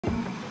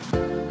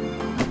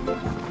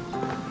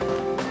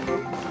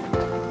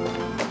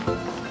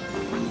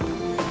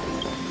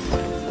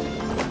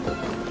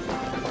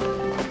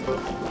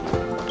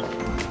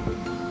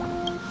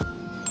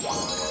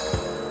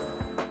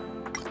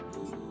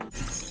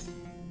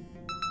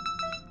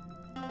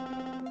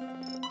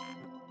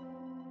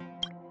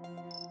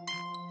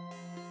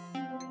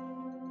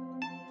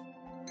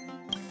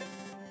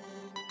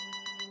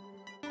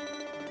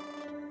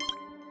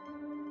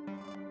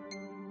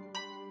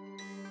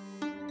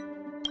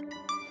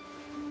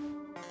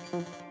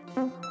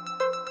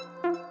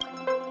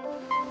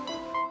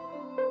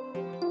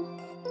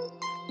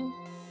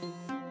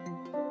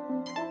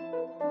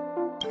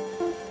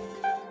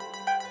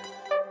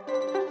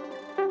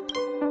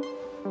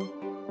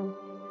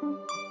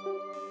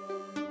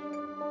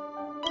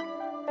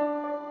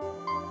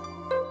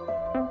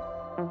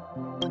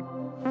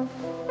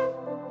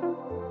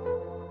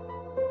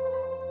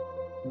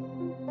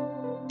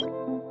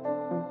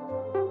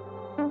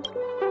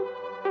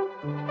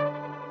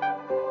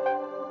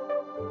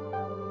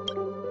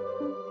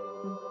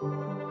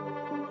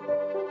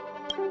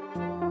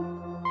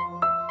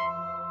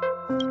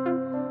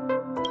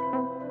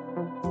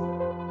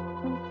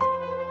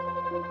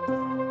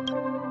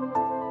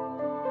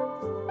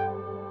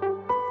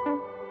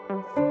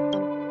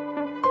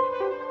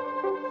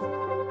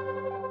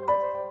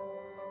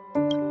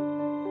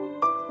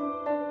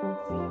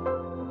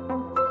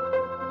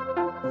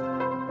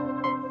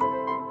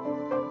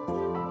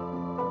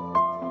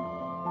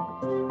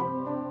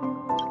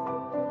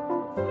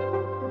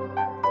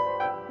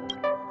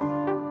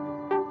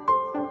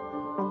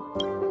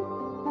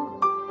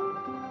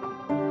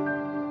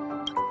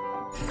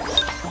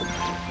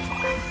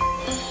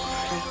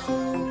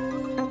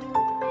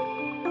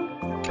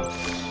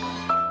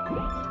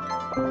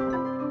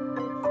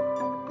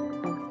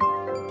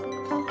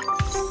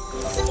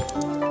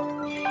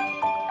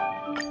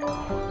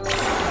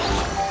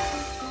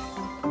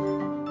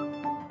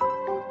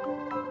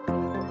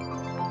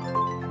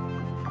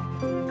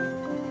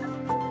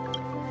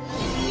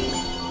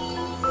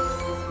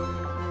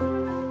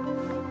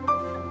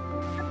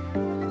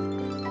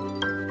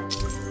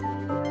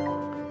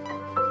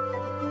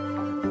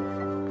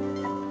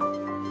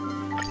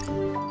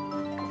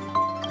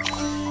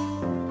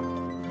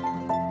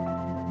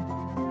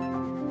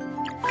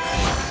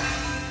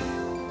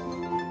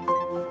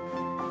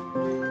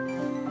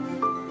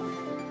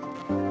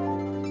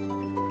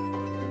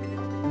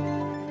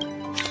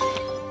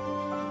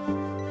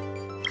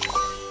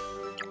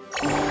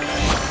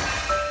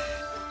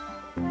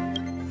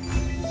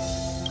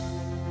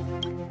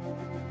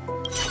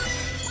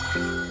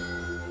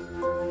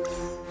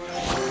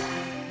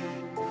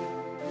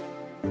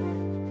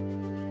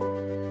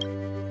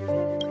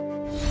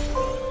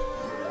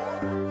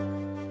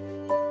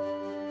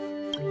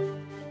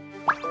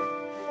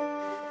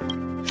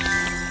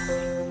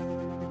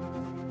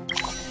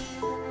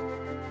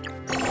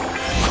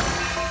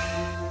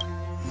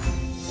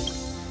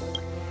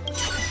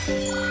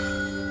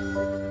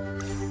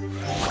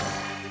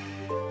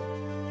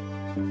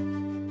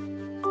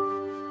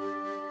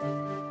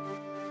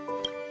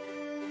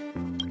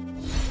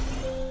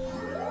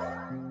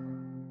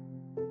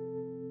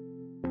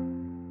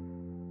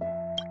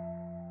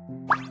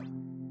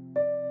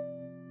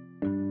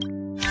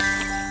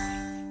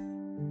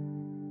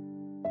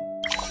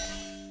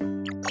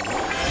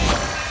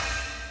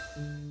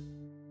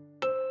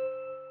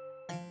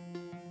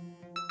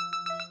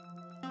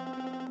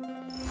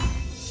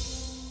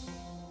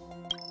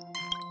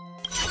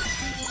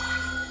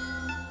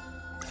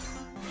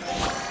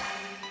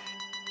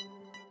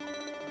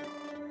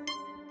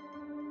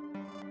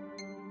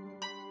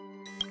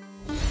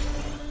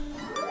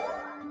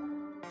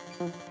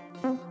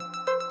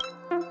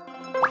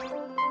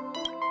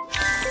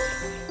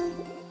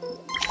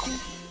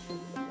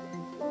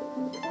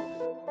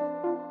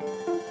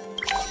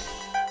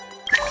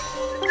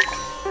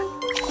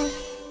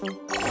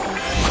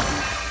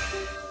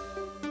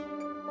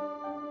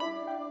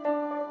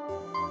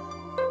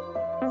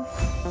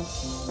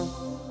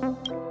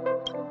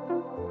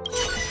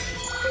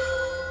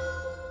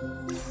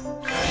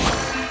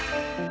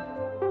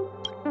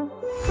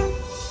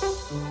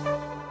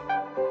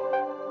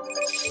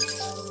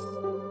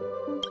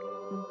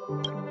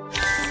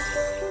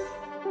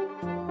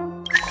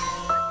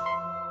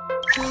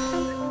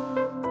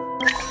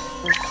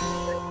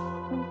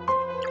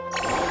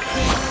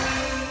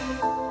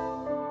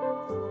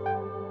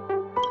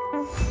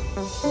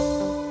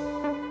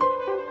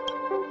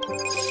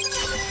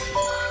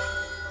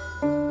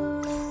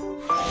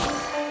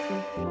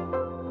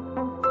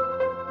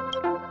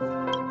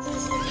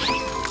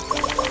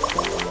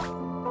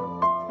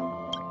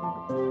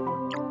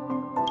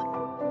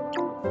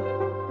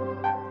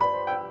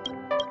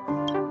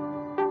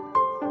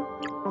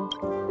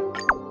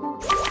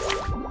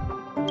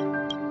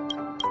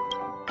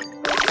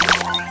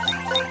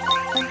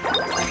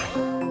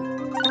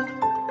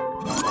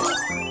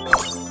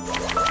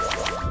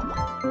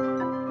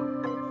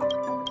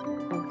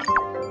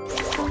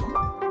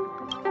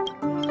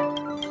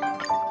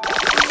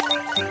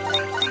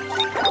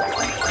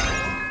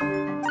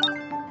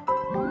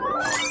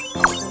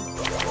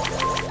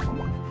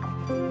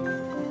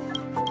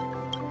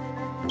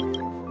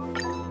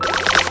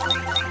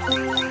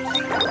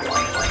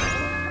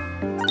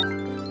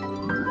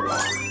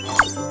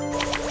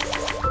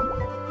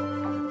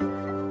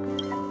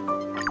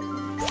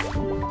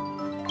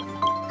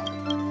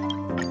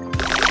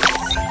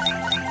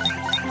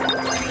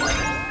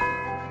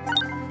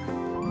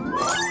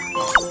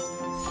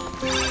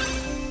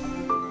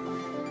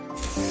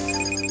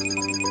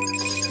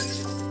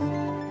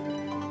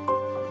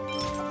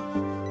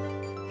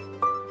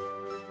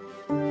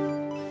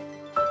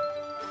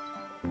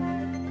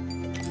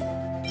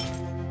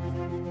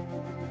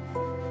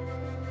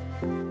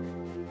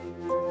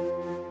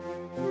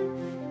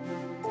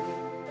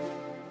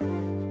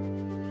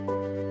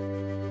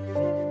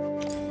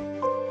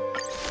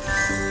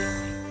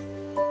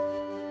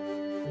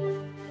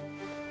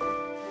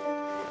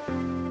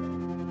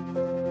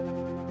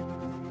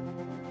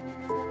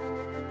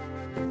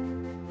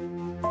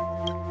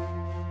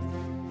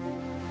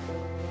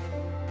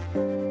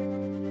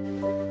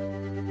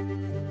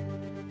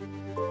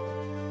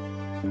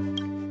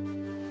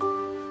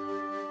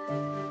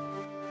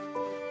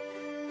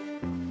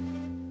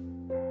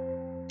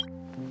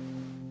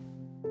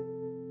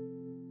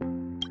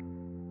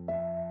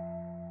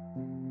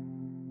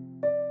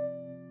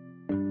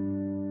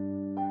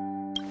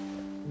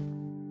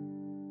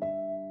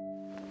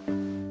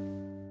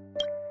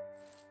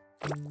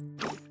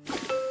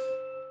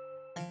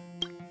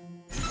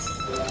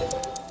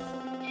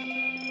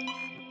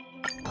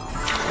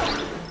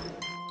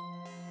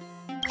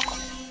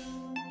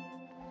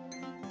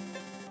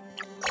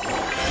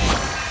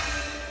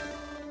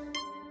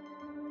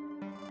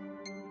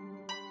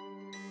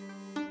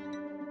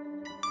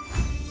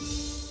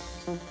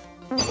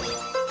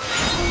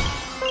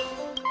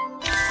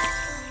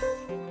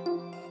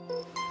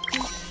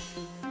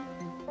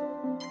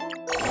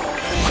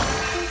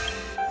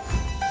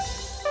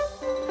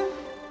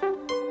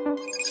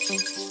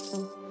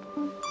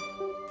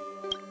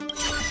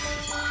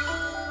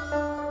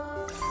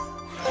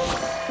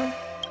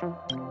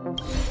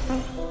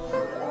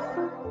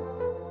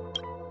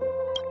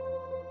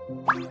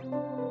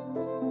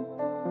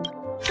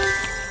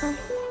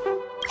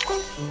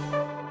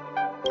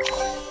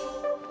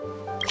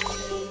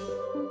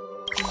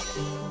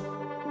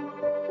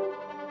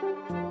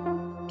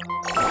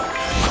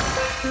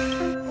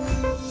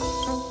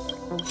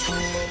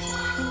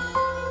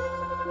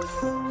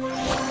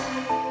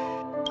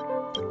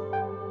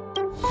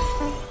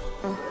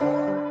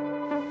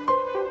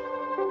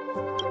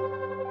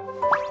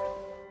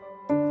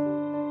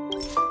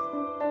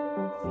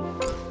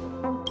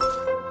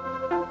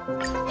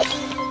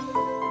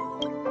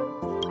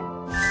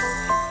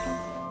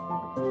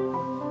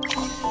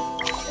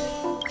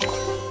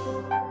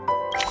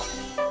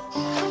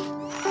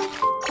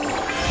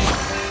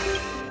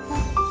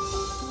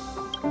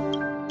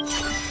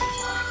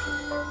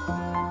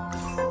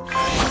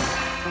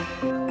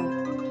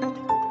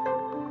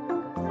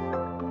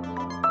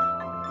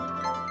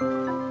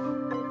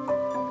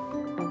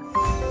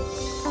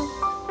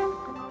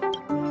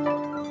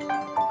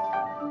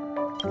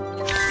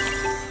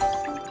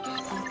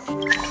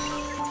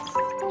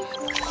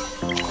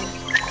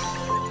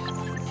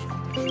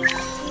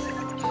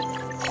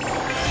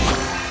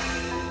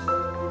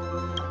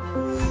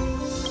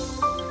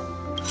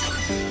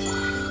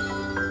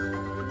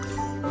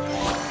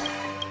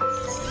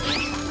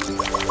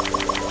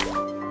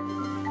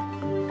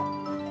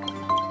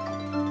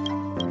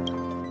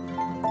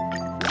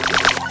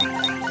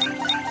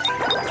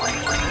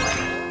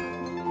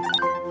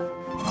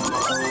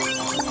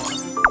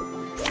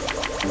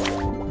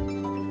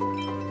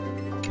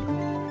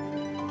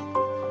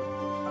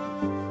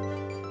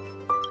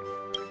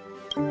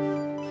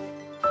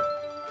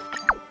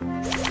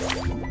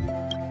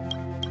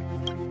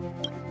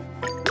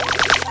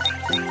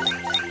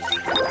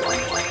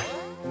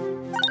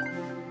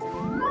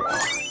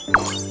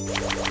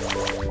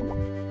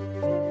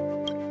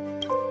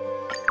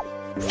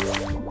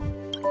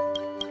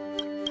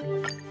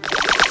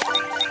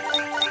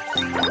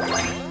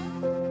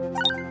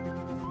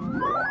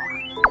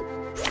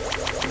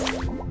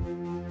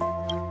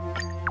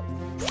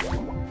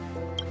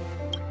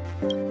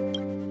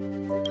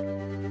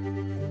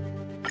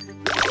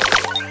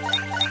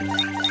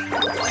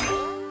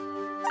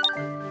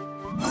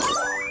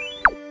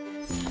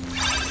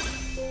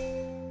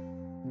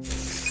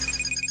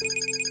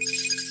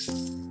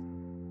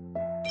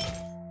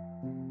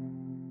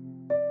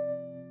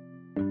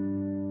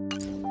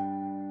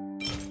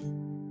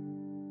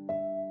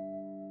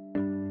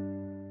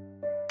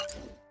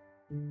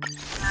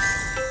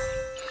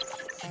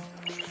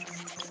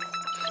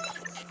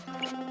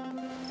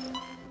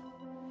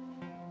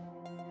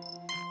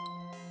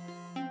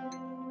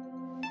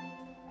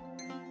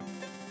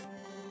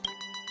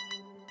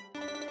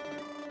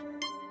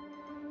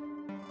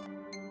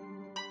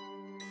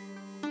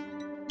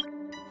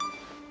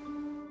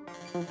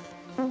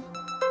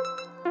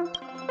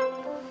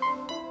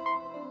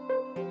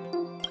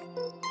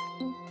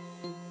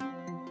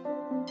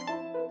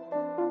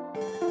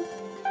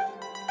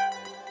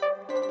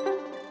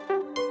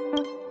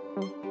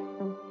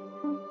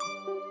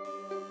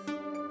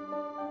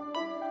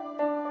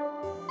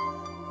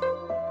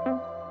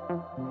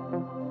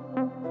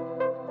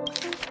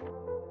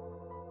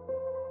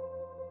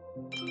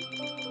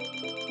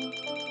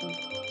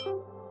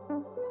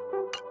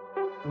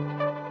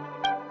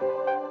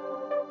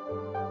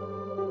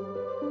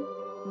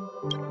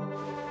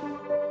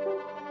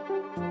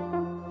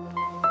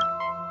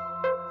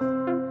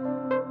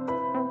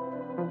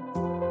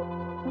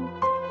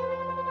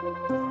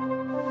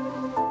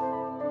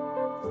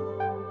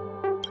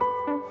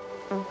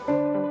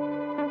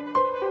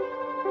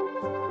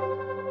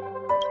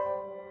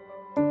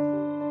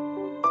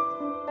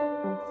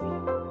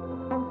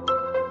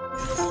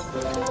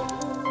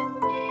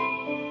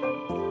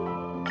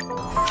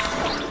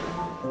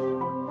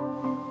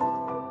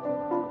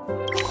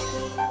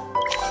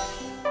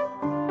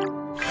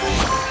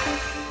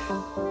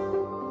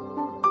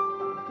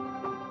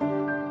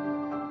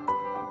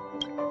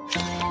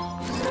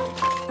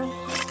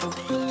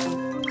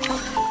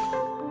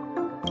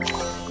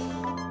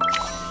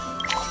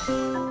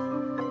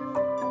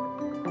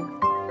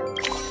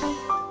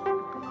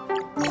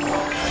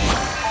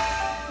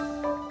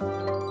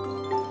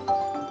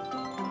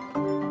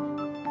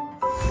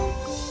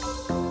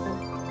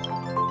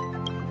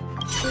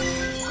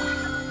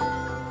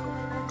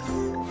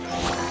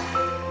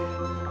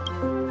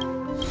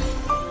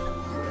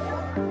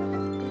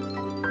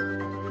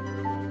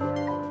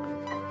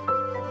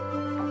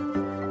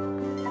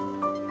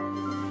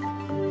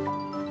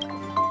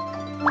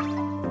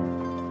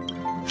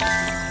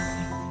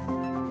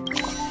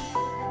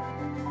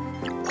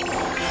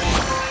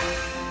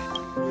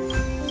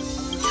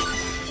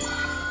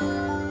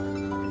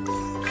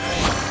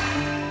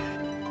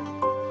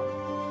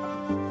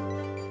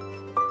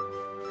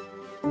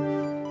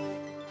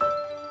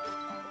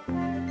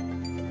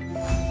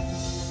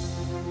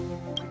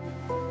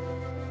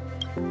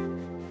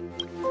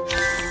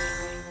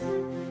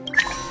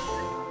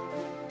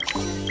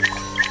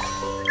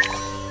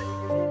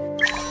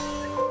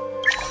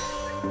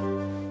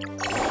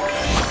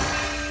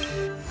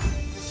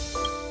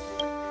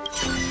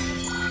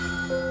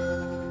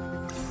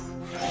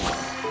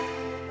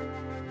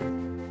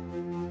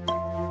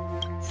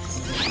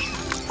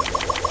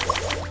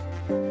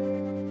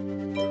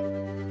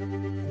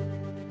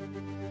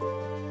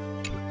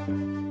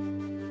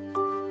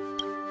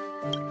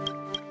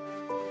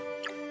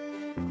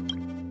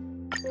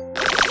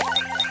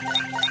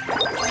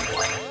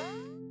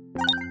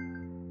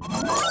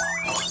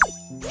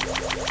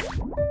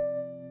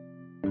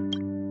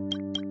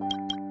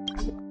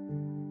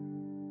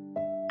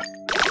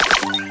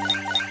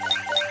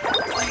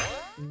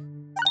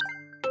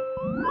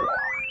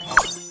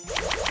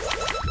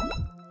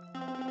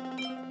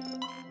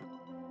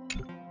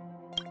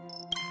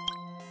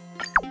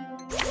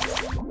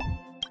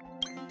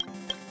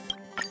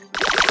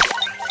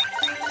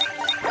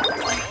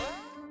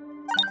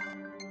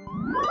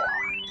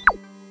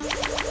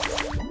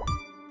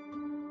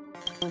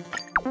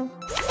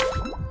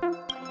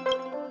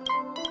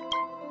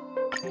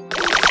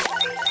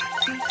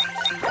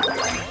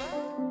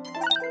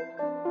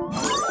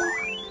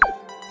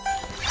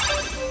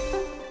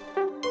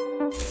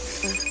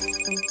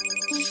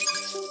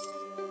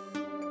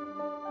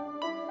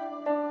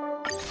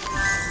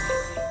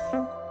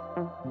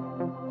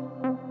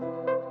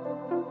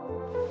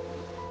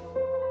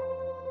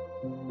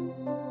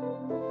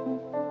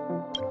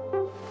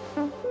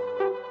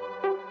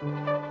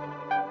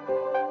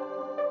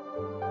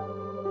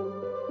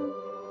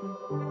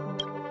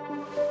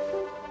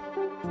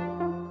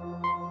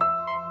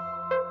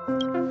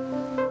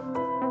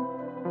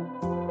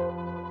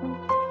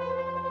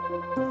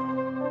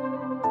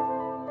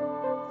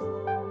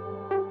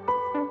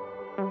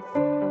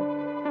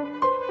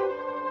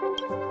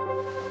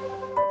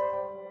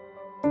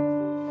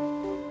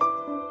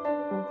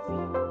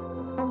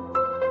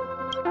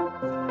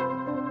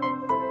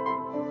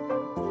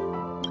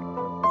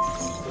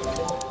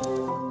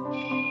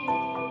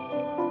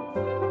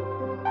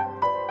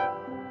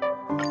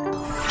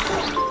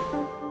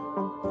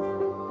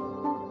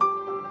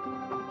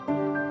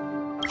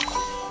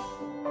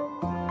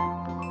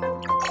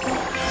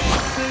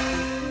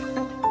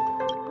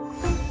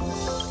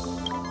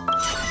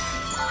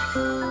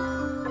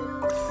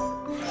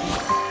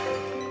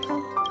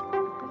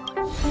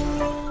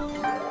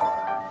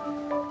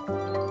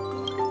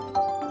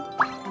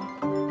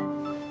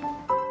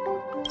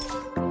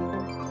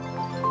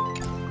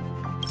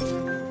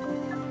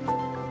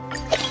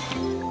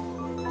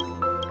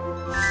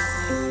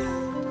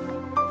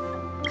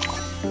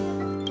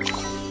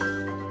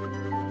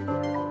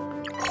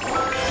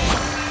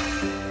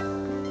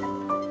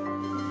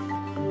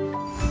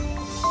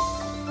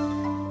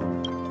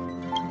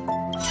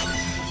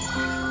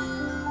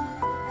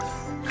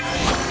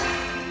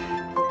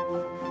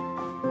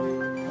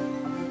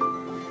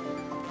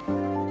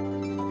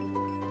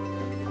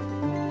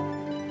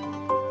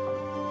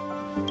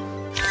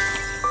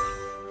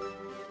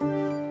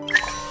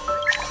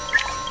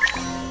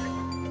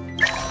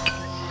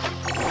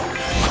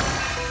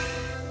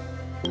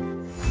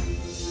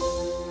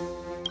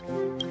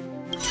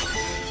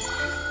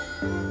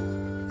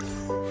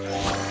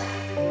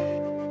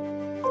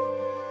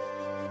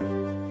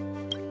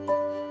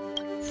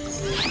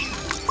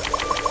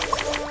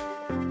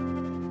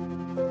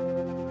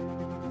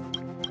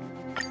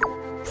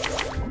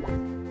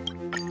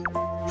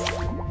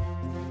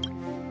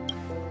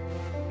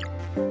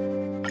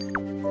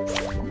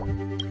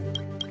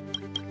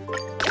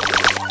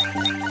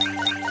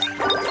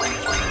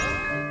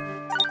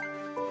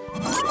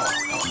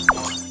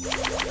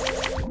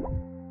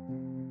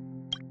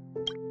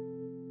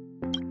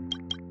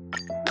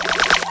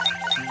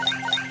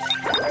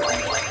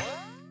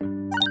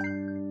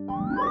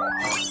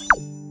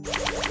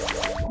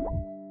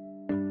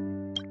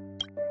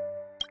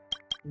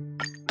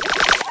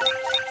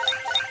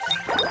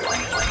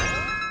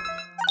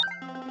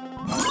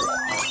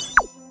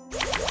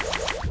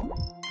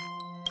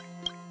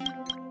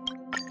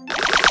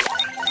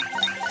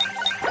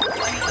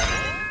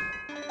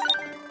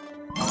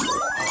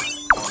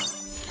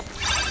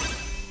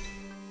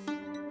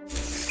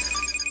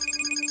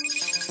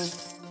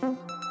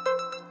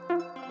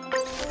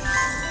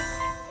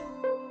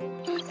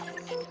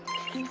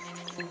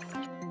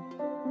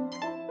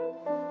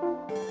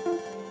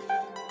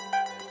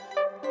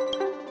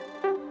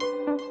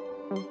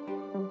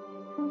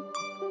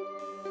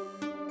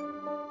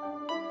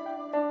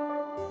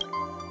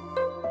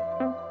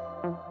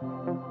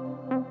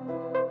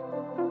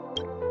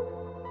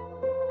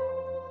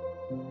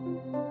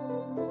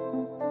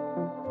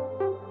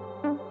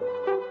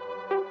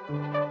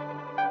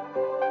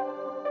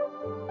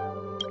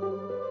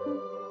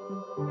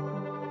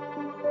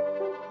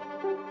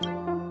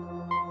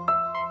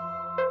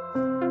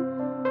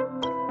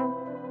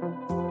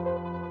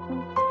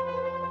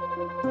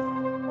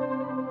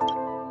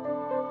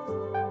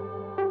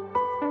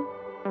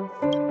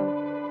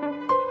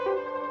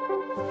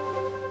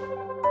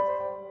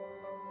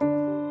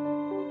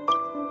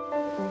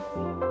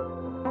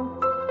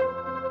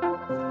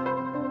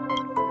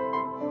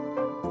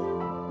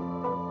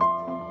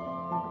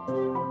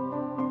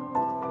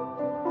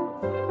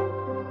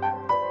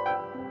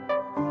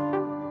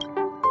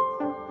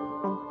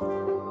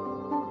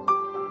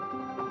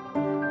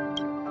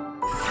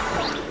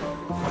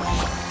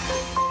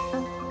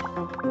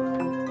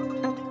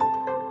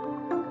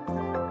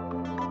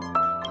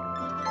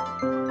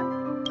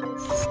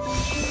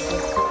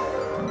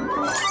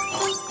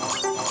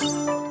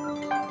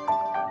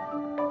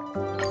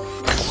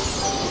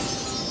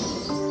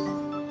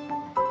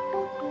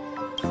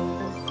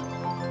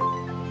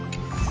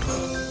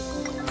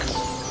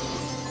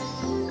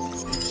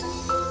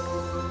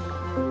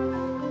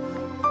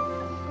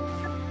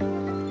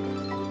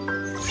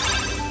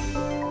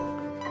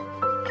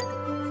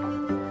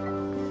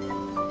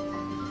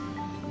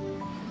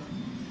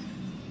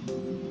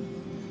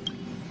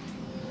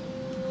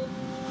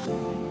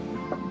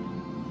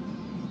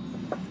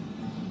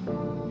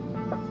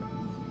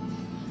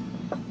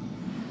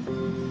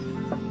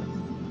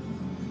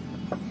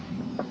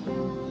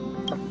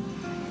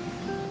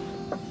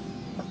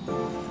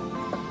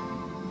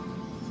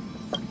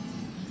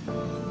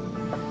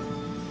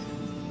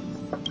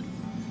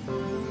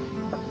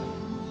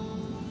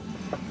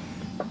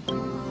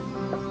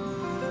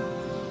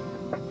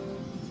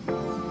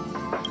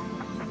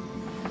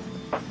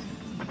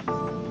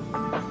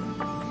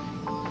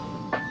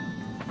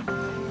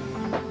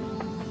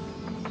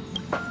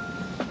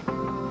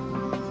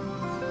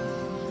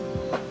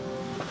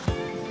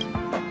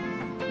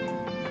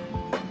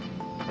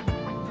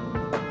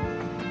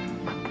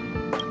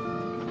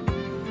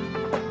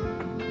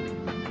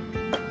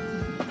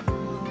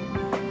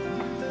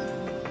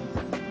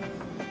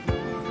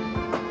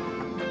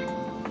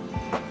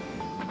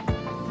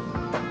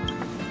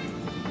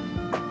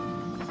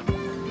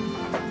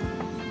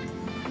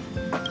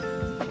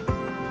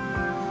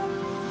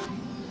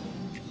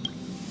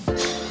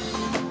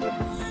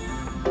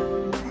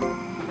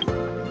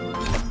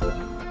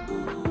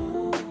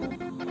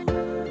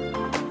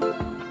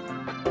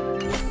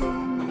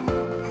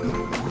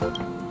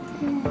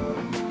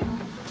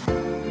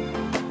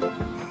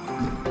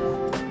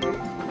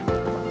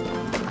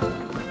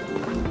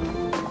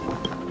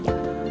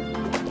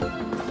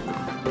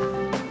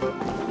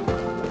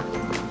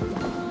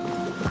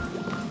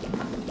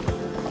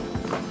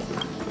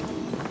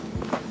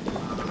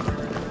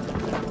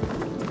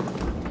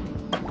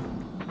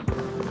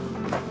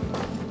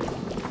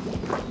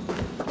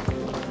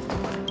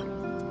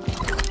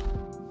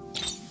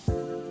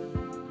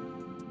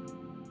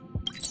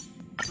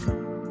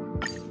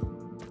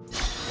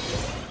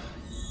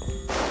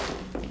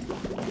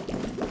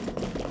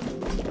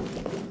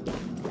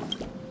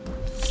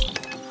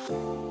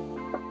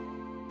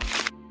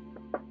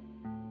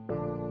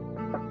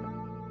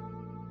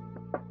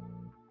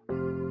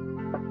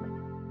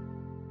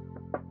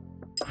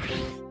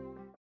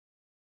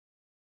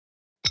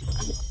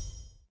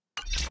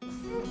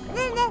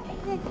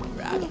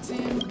Wrapped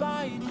in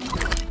binding,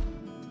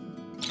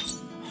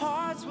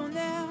 hearts will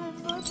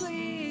never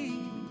bleed,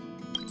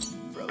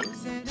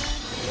 frozen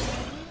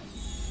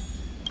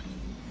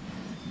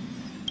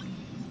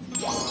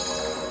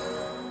and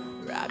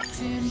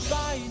in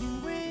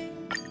biting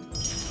wind.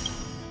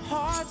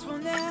 Hearts will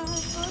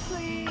never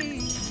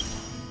bleed.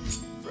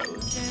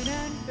 Frozen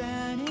and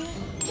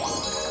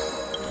vanished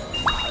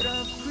out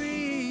of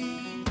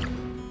greed.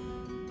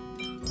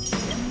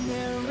 In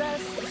their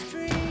restless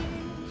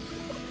dreams,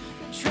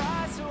 they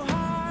try so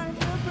hard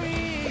to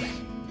breathe.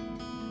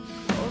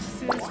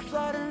 Pulses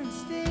flutter and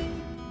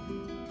sting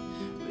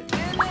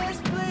within this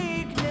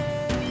bleakness.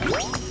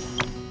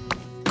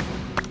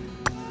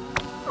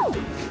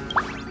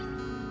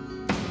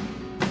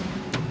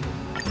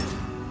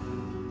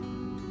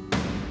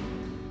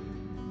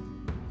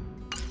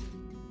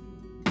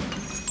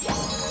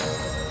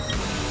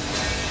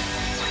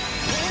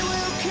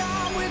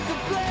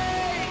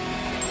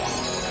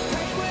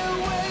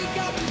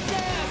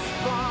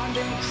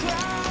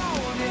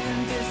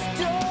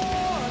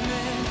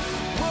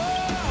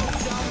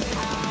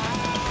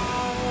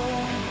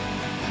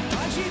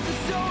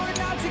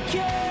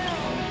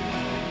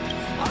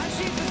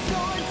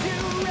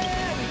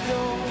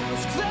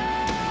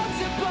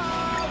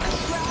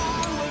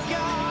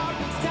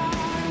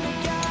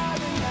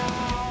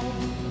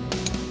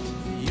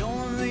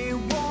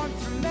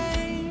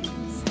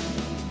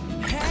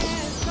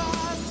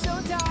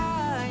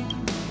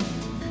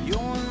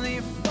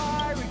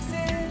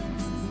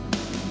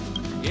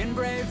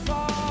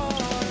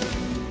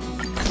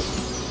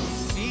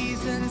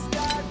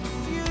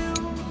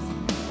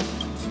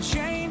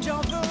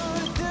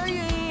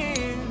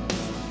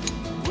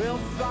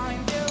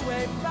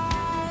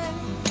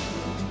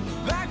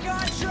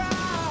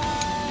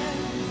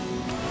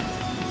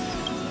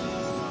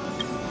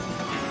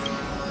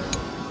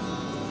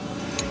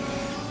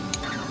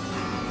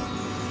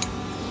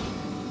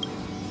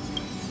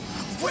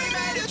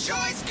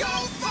 Choice, go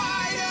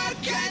fight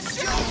against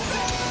your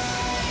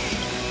fate.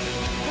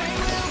 Pain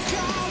will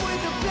come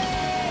with the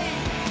pain.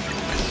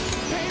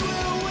 Pain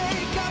will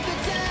wake up the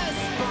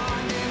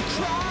despondent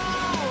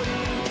crowd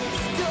in this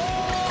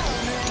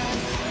storming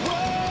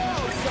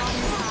world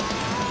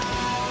somehow.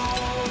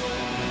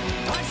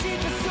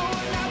 Unsheath the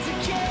sword not to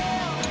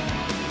kill.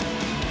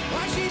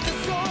 Unsheath the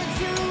sword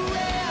to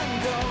end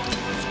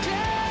those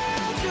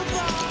clouds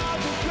above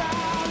the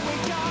ground.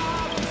 Wake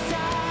up, it's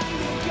time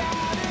to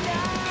gather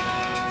now.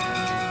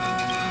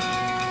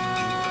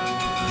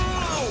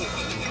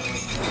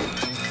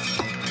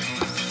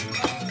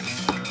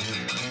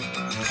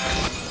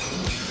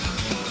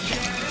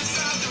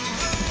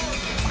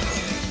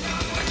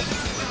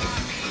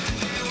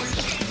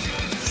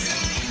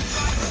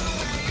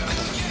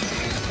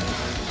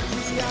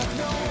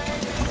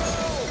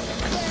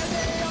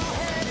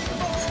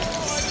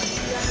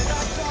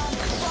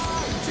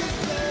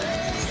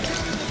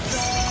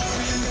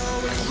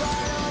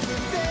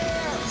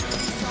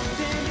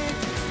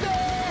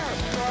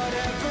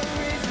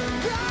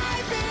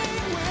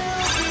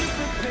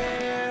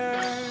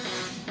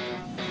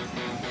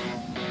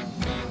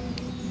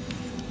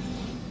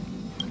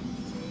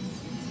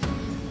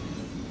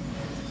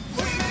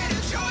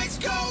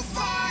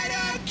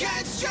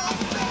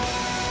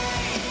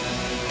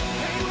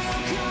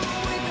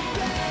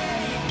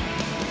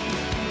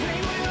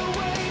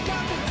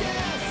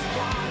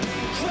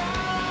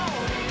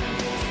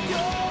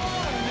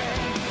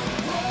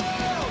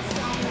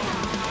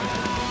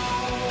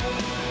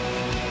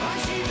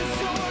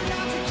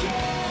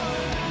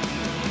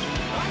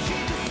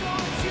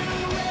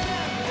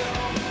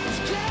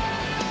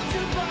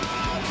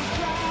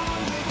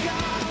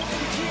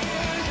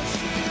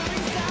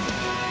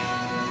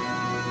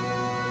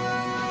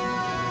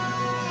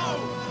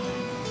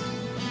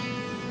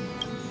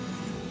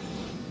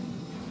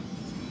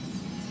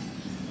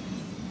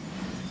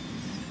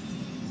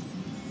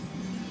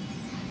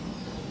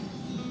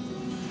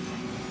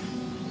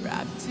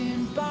 Wrapped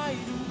in by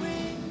the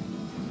wind,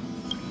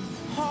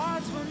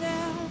 hearts will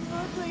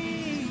never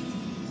bleed.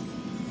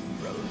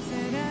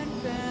 Frozen and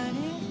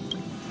vanished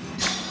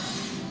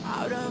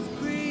out of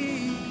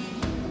greed.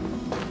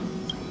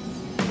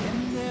 In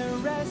their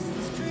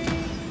restless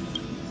dreams,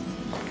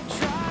 they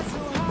try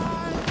so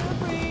hard to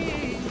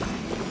breathe.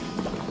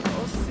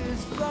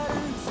 Pulses flutter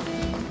and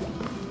sting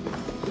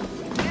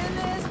within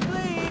this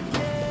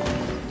bleakness.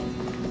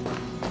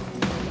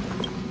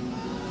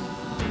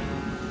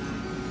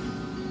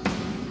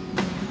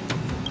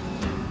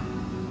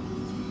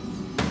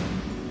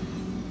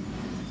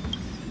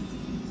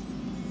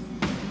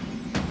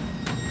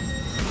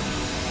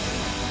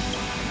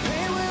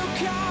 Pain will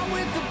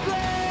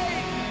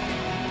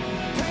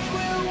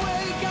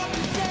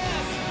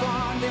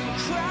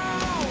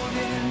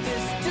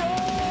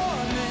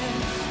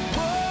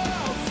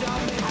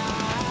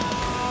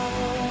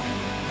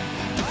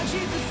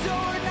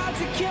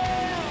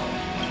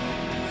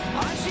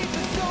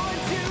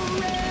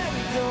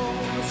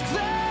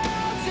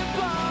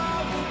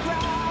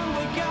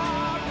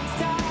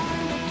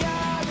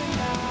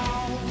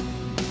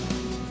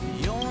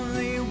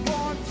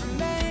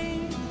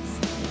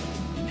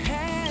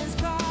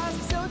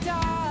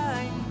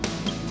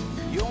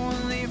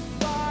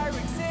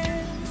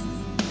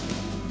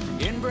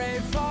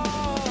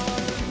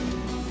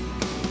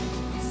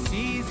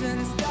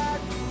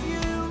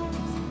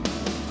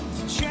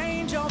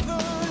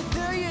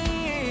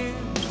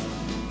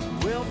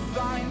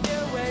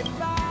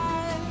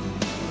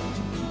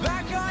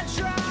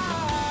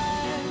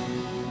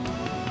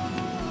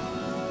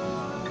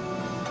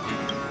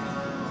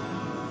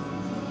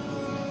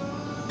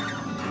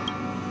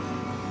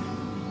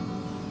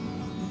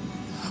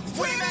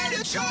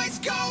choice,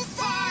 go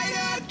fight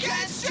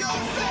against your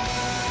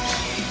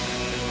fate.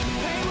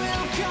 Pain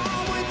will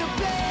come with the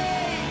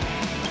blade.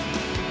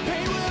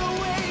 Pain will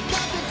wake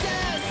up the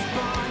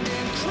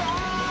despondent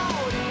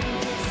crowd in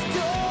this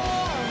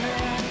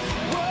storming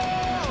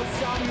world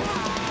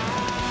somehow.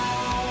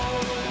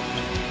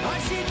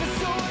 Unsheath the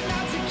sword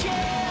not to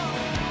kill.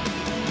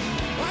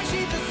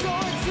 Unsheath the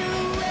sword to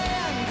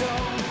end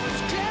those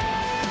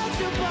clouds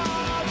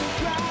above the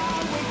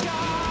ground. Wake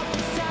up,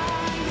 it's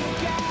time to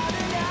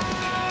gather now.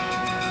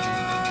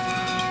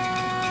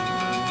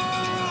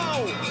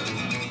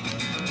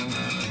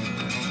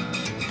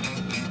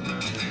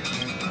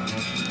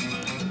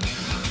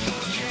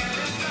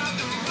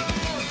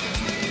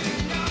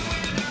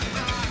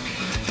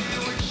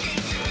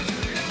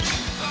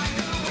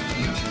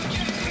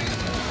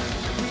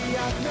 We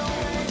have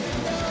nowhere to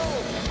know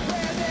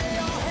where they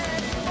all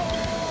headed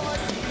for.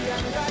 See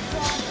them right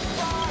from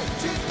afar,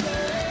 just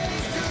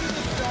blaze through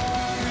the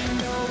storm. We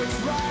know it's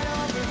right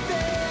over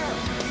there,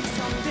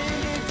 something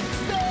to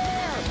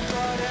declare.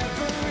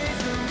 Whatever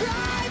is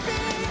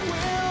arriving,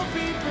 we'll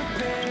be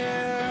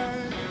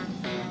prepared.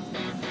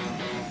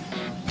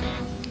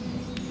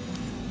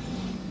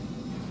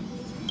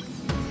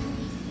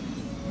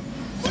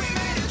 We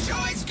made a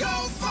choice, go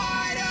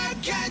fight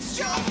against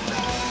your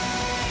fate.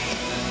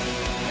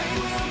 Pain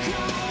will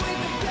come with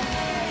the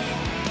blade.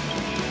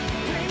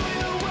 Pain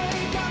will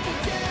wake up the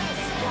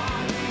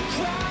despondent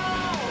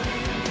crowd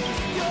in this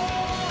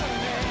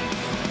storming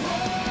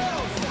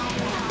world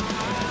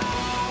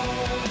somehow.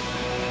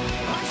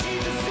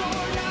 Unsheath the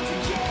sword not to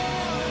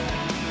kill.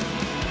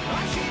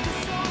 Unsheath the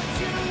sword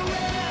to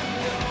end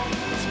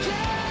those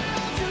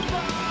clouds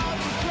above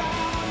the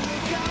ground.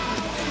 Wake up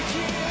to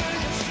hear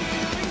the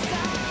cheering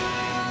sound.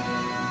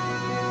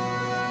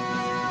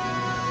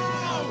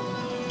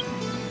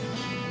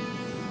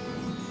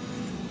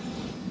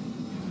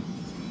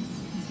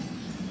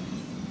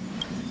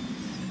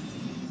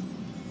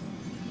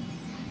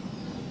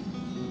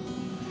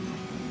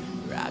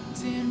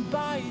 Wrapped in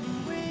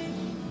biting wind,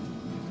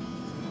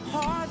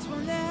 hearts will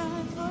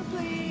never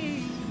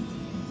bleed.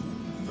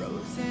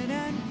 Frozen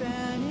and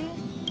burning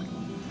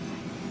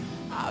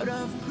out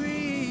of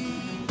greed.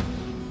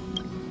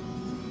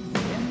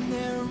 In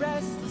their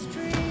restless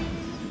dream,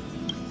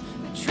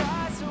 they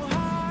try so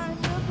hard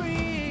to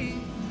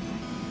breathe.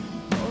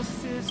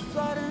 Pulses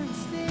flutter and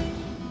sting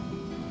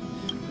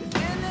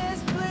within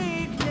this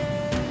bleakness.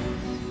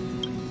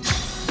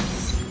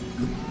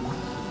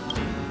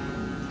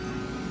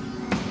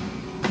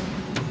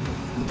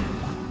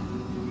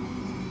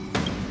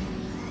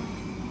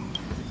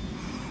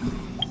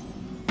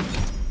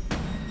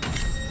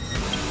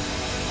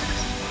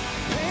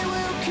 Pain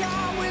will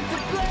come with the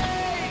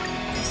blade.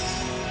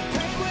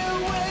 Pain will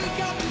wake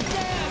up the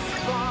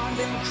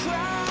despondent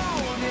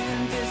crowd in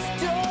this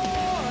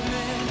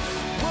storming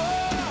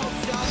world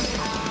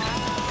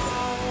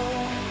somehow.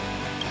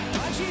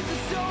 Unsheath the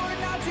sword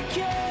not to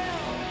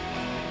kill.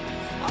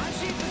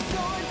 Unsheath the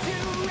sword to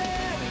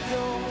end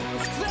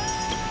those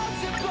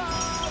clouds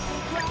above the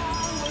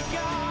ground. Wake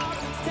up,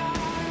 it's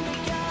time to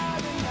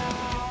gather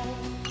now.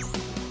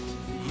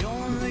 The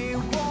only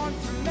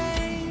warmth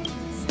remains,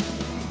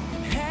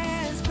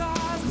 hands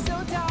clasped so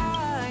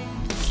tight.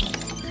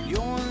 The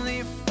only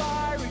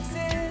fire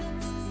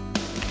exists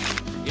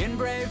in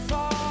brave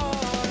hearts.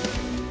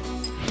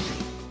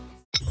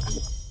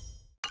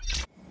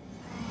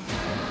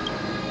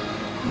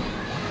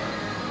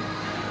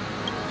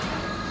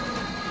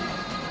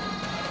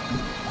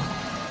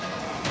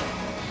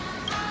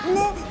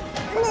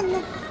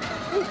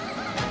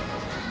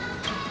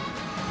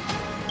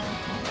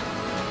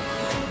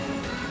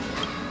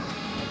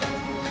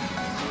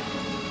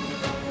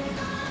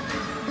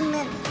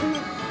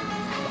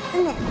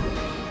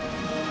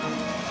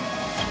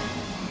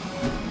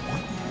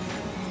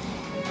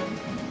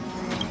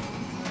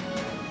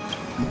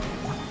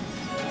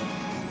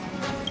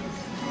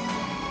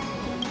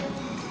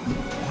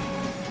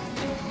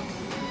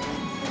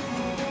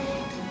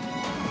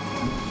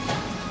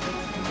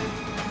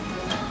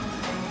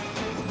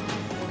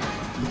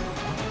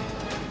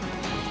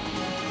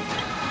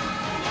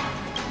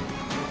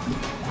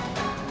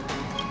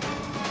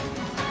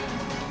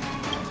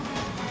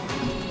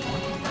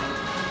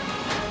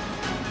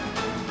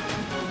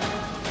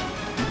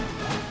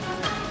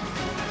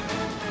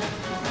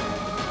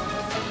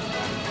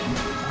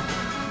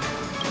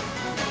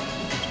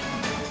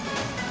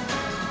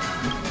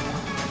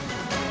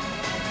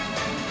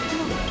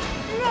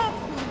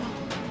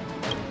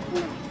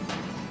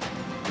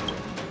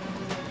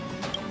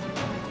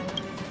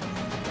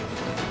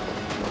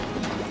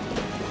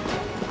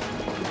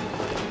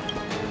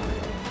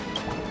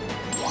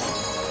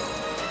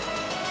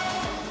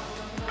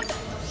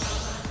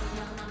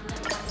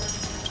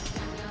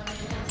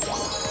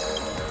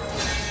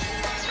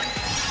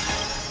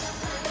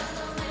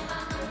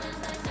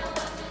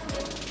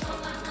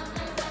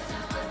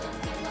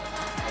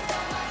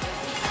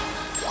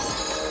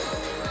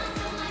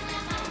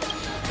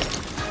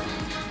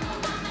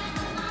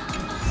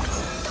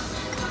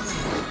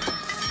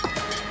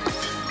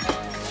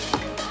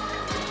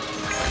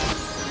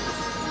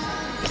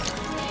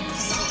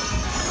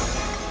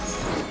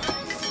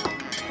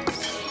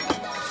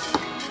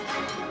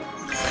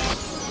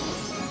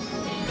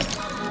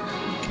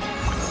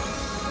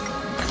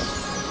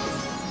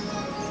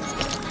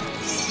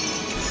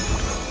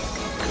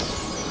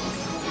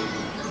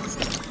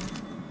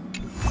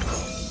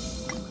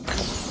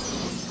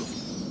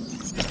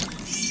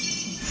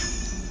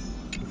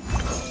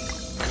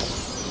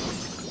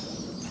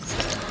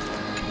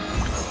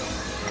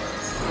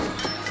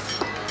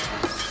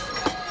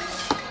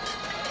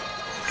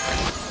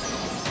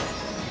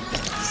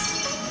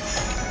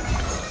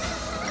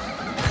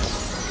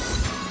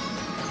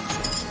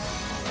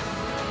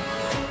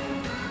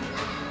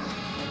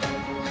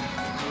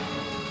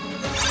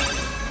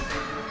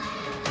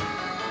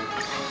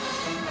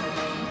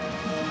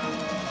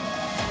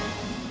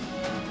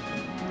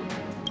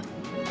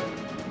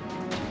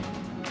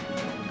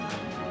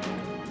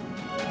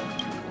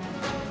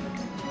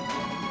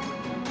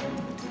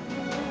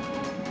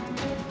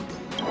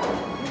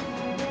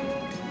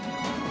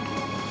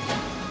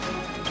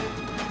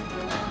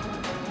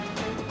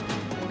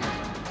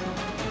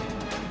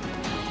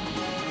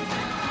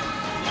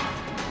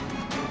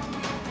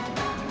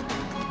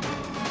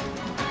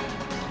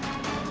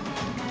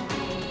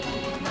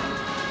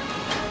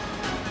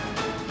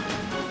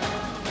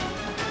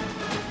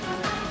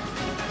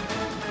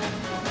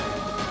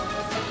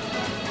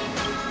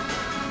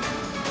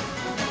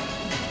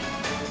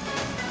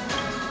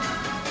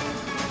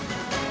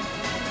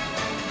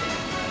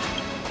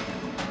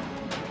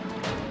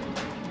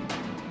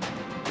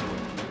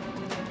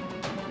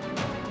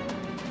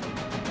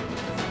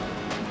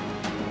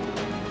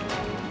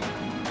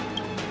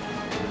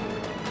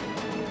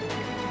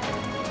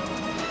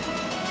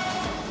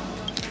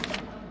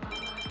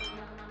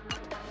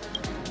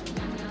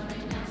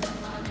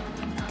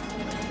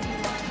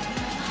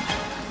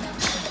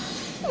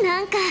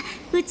 なんか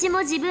うちも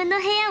自分の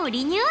部屋を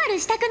リニューアル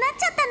したくなっ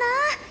ちゃっ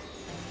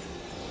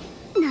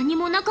たな。何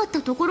もなかっ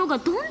たところが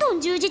どんど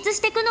ん充実し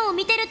てくのを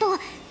見てると、うちも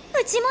テ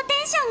ンションが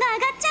上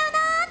がっちゃうな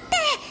ーって。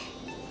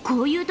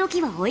こういう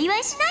時はお祝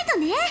いしないと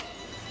ね。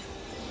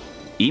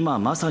今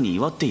まさに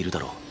祝っているだ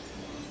ろう。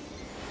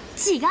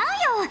違うよ、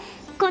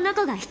この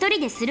子が一人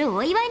でする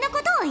お祝いのこ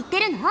とを言って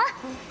るの。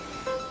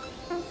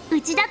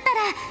うちだっ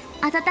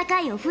たら温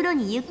かいお風呂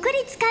にゆっくり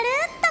浸かる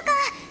とか、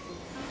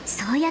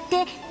そうやっ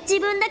て自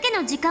分だけ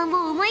の時間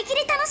を思い切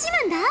り楽し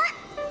むんだ。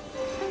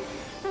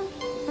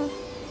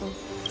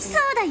そ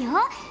うだよ、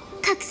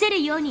隠せ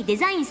るようにデ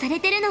ザインされ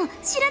てるの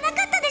知らなかっ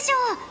たでしょ。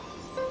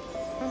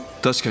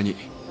確かに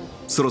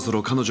そろそ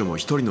ろ彼女も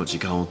一人の時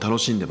間を楽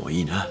しんでも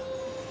いいな。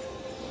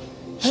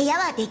部屋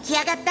は出来上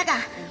がったが、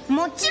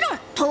もちろん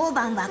当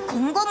番は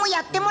今後も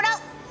やってもら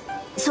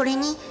う。それ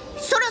に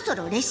そろそ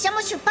ろ列車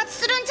も出発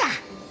するんじゃ。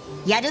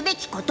やるべ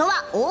きこと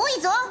は多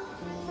いぞ。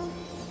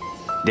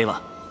で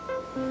は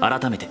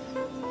改めて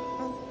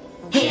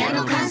部屋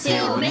の完成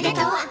おめで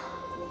とう。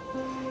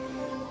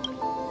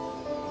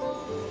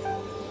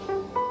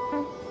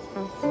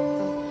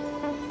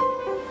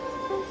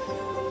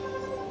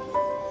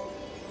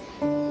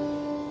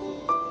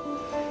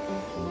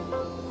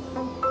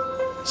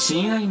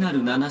親愛な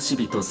る七死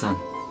人さ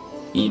ん、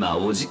今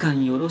お時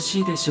間よろし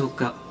いでしょう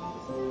か。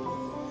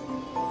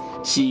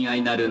親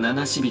愛なる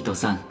七死人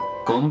さん、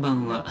こんば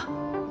んは。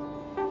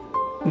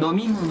飲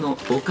み物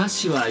お菓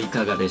子はい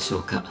かがでしょ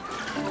うか。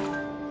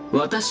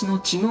私の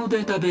知能デ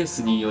ータベー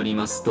スにより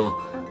ますと、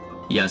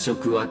夜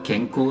食は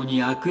健康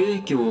に悪影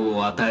響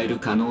を与える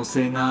可能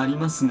性があり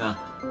ますが、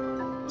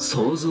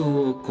想像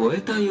を超え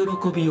た喜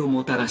びを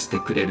もたらして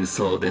くれる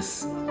そうで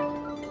す。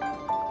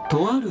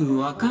とある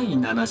若い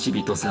七死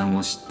人さん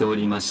を知ってお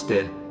りまし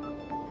て、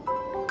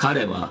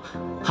彼は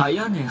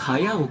早寝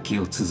早起き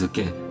を続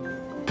け、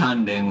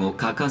鍛錬を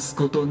欠かす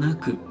ことな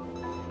く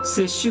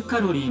摂取カ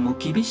ロリーも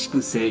厳し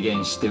く制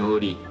限してお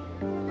り、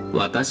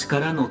私か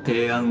らの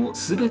提案を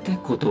全て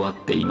断っ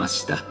ていま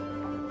した。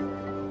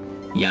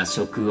夜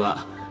食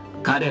は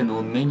彼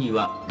の目に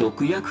は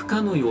毒薬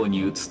かのよう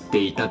に映っ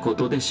ていたこ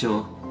とでしょ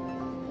う。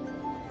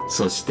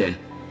そして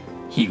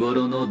日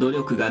頃の努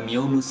力が実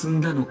を結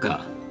んだの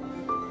か、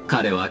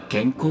彼は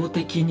健康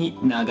的に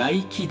長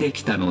生きで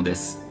きたので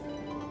す。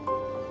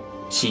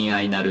親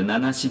愛なる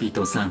七死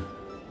人さん、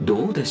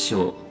どうでし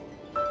ょう。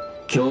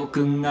教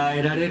訓が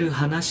得られる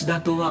話だ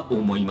とは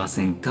思いま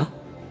せんか。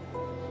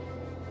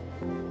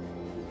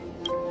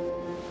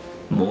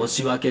申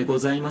し訳ご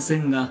ざいませ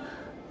んが、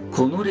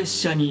この列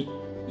車に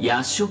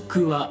夜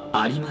食は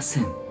ありま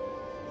せん。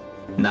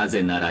な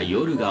ぜなら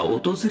夜が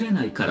訪れ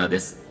ないからで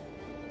す。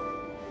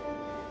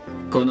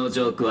この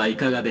ジョークはい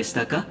かがでし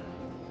たか。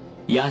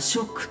夜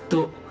食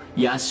と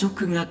夜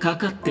食がか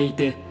かってい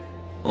て、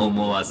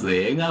思わず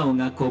笑顔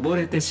がこぼ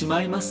れてし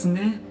まいます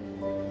ね。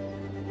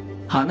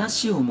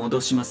話を戻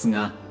します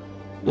が、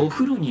お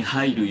風呂に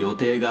入る予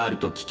定がある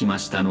と聞きま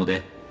したの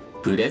で、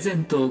プレゼ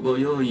ントをご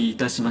用意い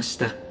たしまし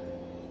た。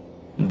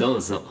ど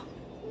うぞ。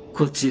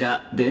こち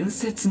ら伝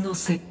説の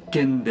石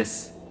鹸で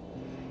す。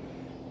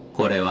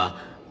これは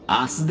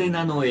アスデ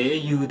ナの英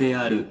雄で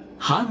ある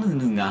ハヌ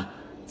ヌが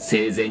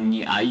生前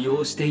に愛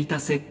用していた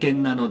石鹸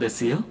なので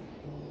すよ。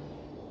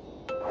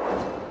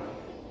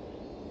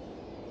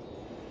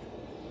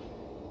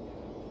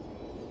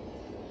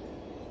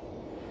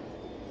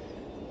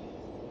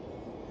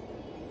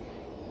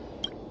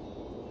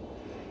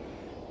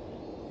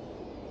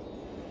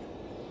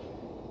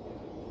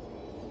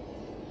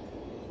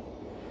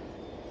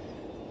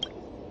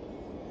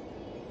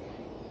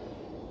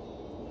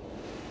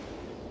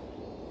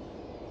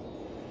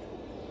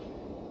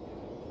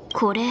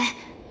これ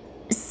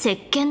石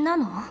鹸な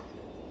の？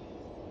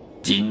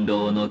人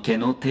狼の毛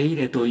の手入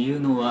れとい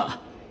うの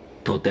は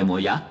とても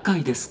厄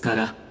介ですか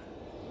ら。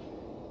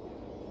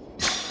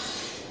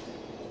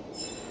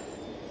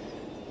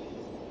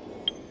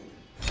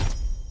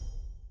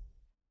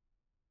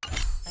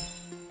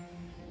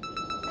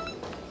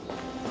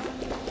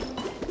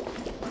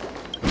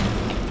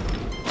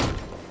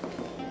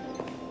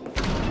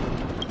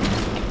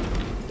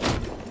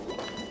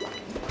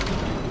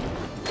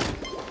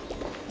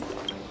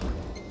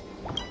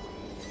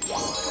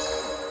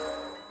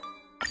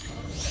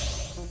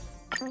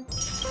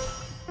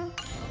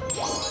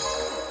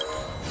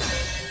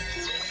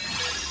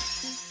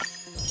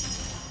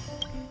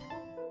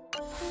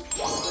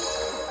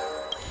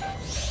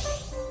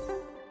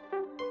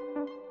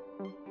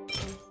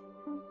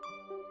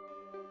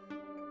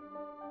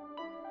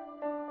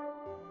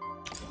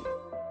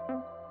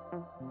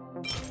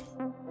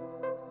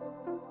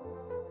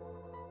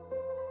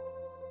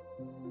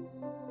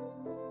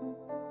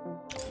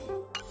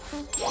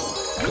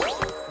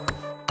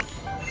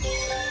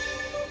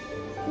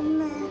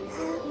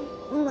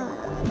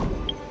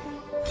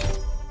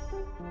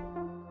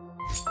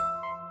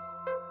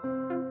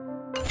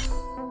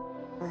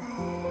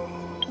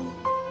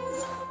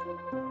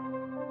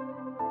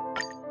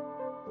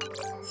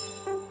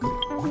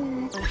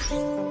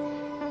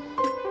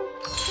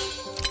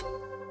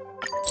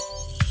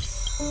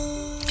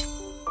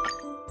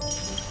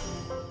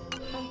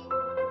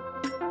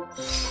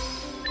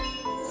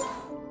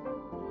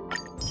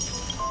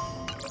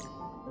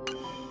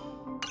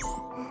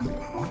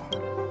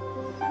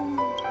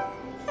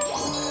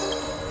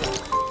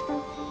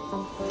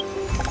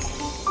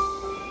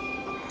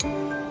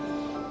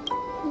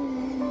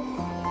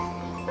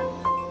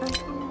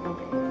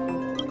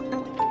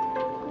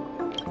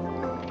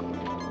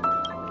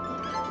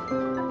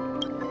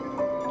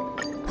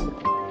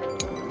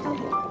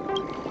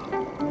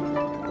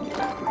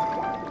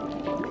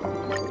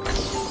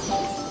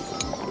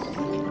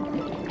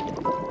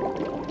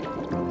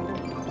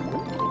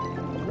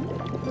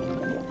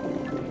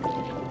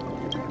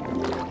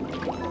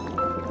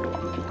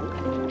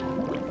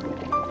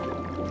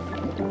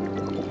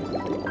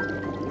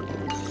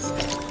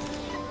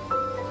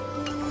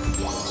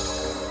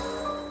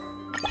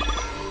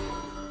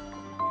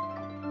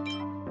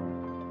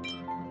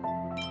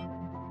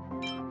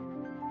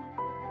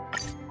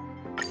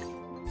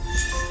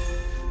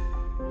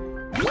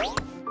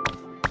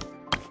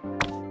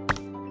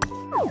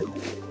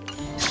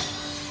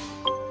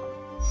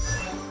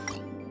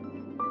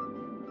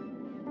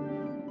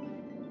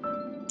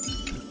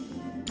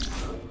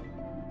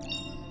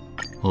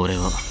俺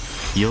は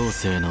妖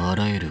精のあ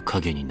らゆる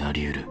影にな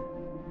りうる。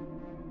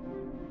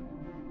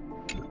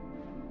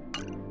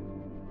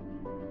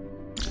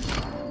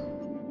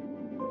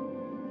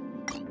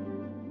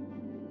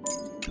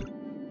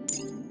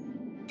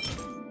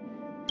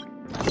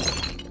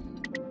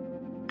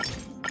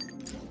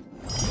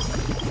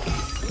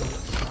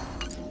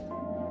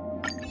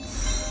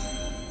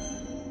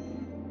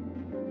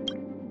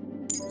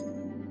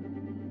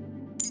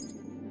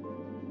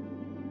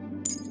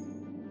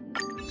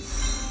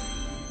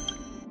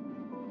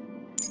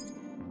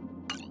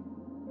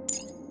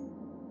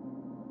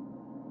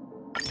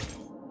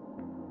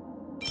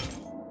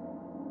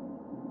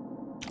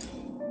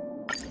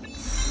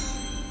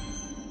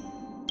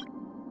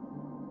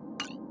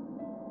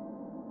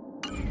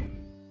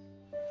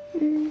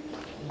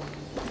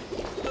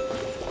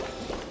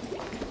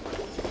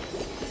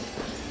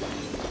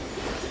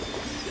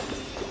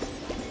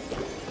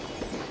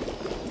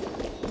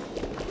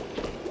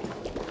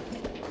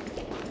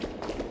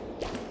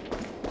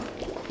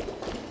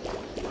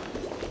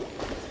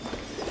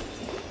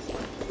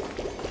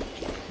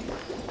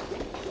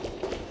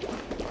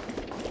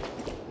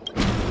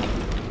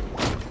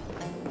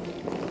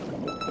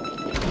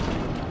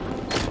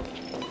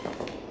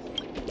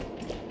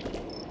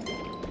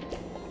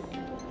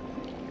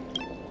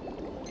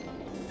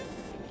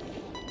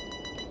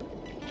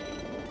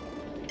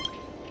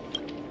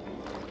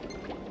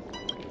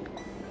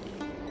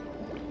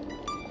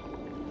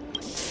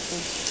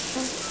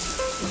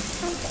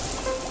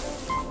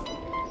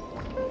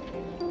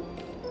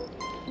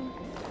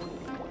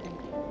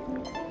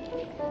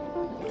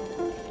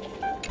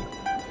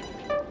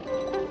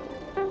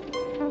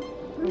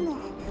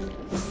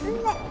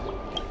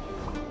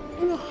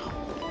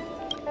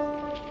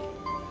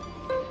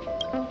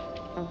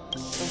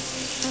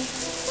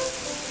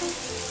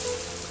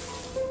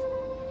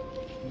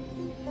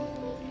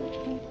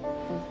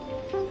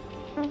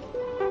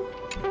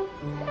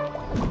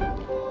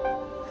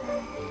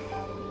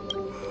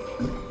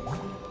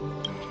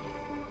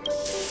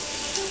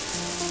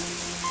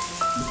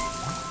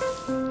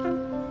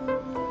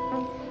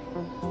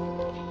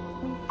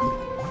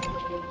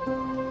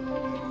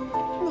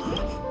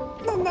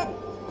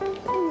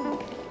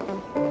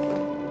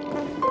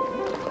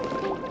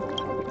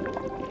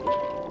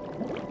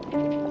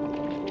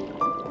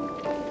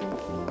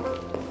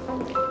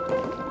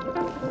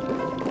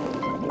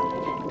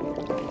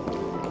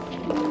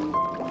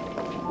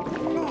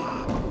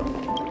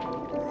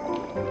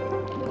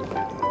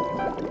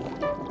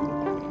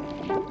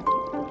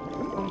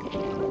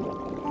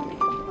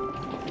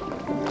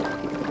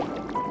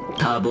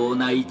多忙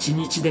な一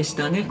日でし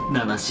たね、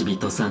七死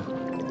人さん。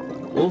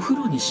お風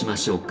呂にしま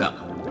しょうか。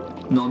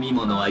飲み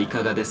物はい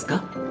かがです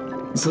か？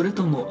それ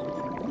と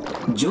も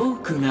ジョ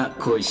ークが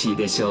恋しい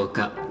でしょう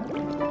か？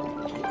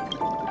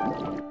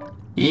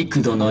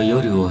幾度の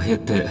夜を経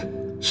て、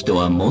人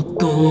はもっ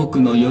と多く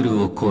の夜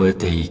を越え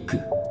ていく。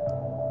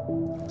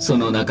そ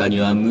の中に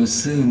は無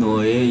数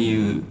の英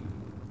雄、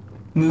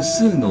無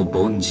数の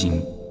凡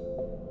人、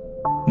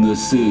無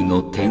数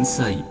の天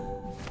才、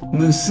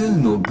無数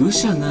の愚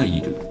者がい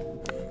る。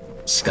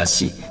しか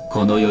し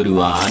この夜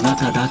はあな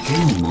ただ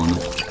けのもの。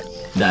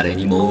誰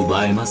にも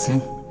奪えません。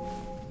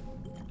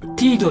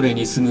ティードレ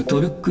に住む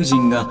トルック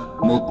人が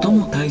最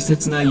も大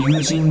切な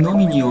友人の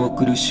みに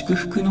送る祝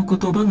福の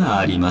言葉が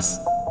あります。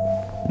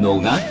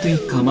ノガテ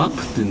ィカマプ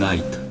トゥナ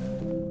イト。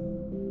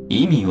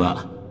意味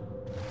は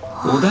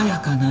穏や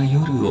かな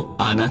夜を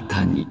あな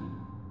たに。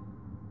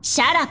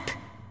シャラップ、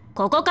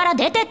ここから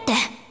出てって。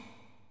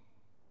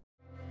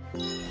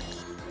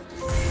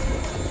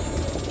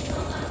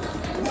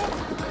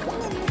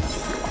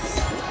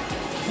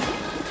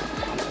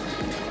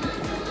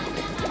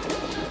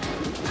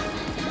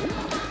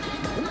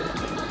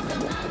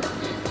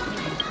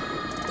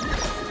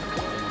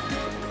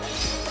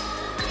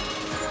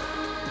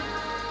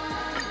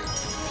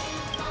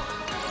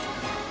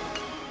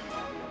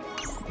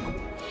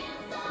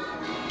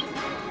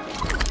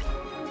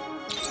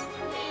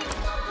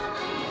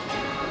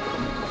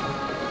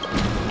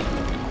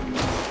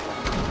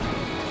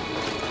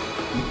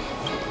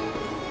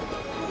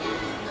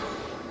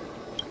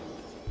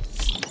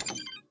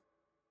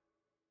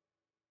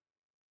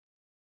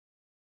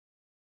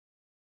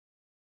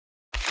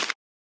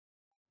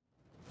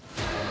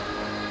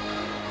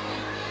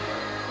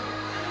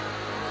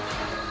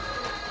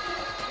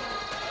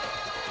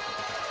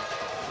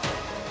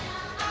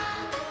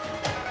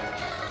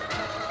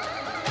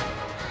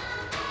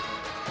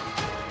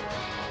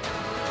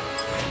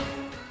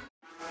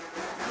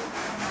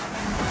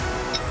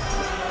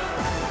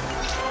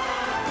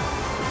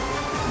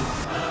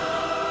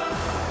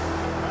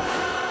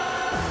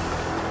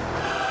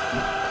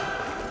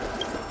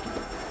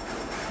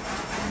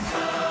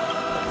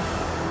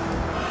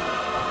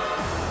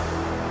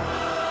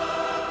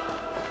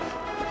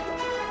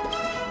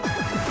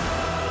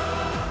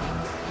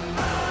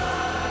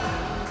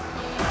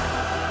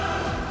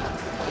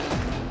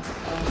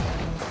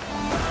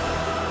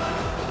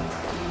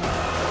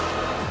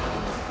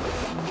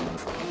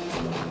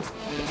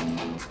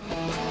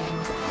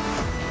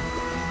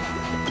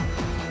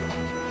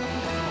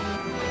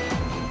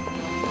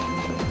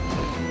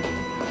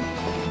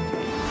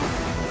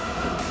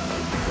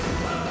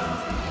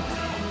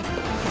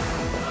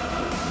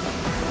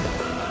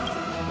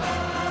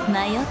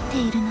迷って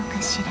いるの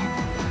かし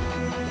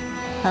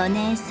ら。お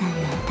姉さん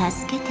が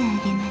助けてあ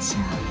げましょ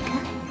うか。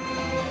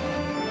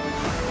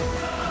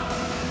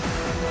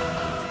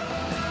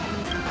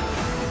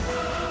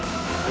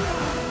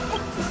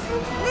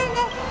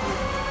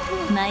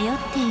迷っ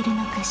ている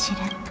のかしら。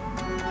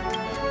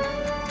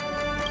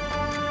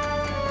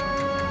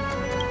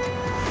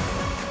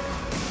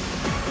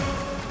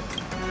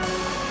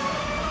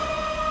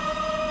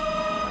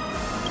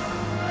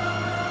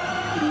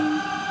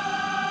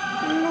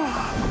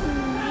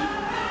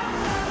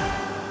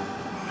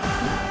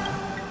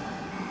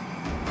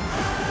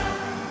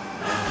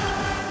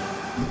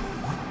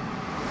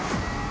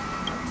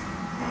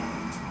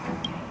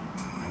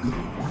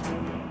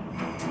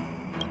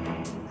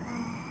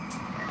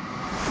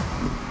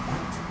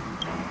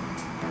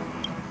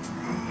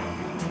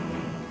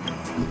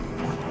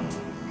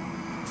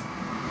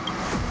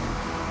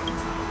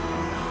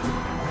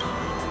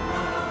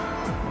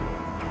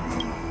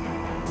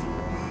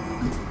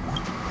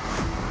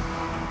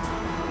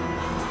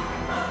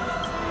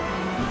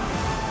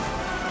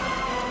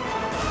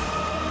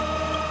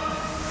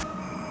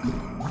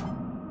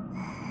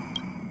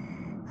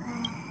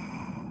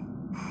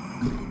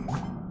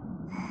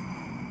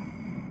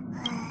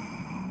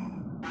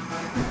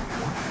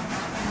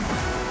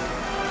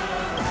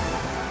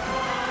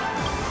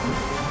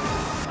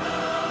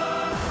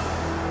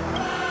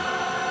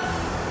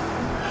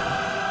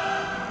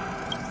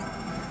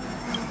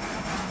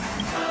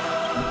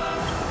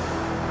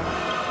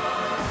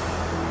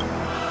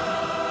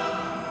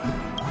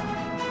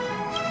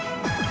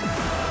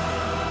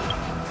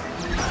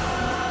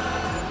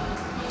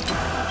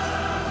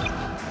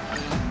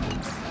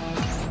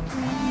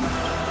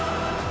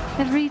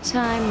Every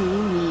time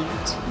you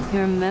meet,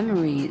 your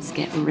memories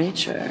get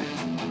richer.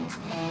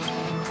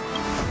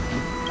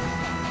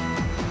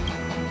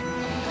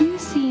 You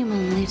seem a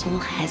little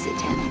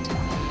hesitant.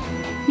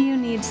 You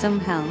need some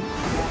help.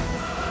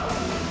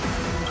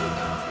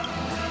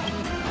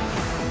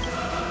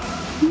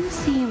 You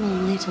seem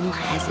a little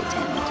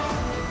hesitant.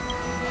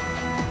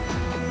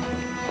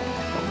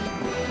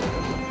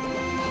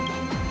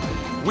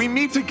 We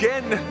meet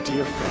again,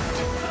 dear friend.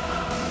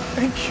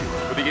 Thank you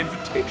for the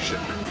invitation.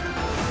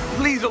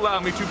 Please allow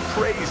me to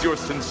praise your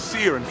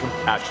sincere and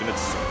compassionate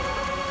soul.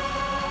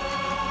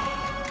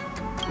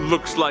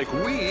 Looks like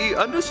we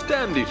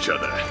understand each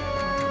other.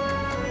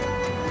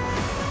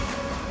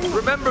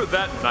 Remember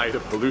that night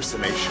of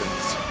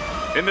hallucinations?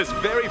 In this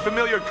very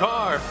familiar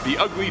car, the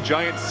ugly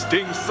giant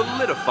sting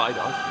solidified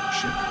our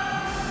friendship.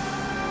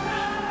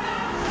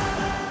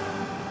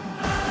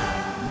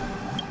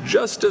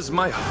 Just as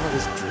my heart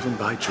is driven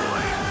by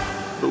joy,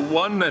 the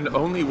one and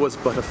only was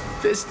but a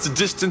fist's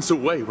distance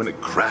away when it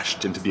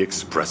crashed into the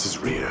Express's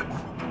rear.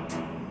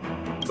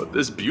 But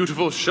this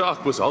beautiful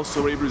shock was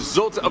also a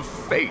result of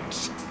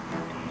fate.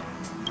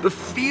 The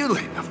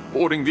feeling of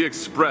boarding the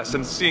Express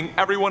and seeing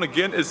everyone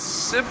again is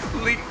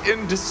simply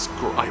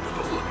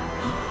indescribable.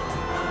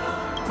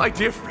 My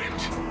dear friend,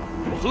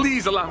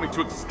 please allow me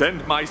to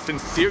extend my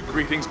sincere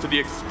greetings to the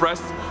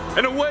Express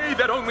in a way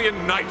that only a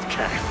knight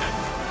can.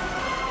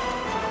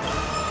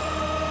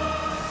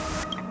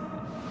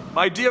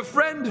 My dear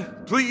friend,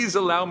 please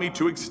allow me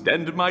to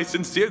extend my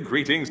sincere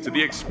greetings to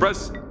the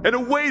Express in a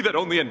way that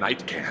only a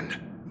knight can.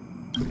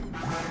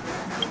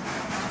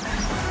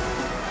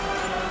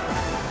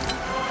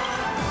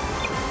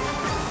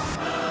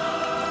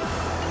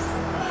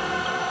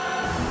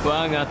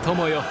 我が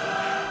友よ、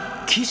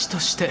騎士と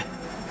して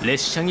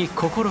列車に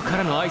心か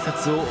らの挨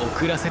拶を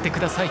送らせてく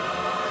ださい。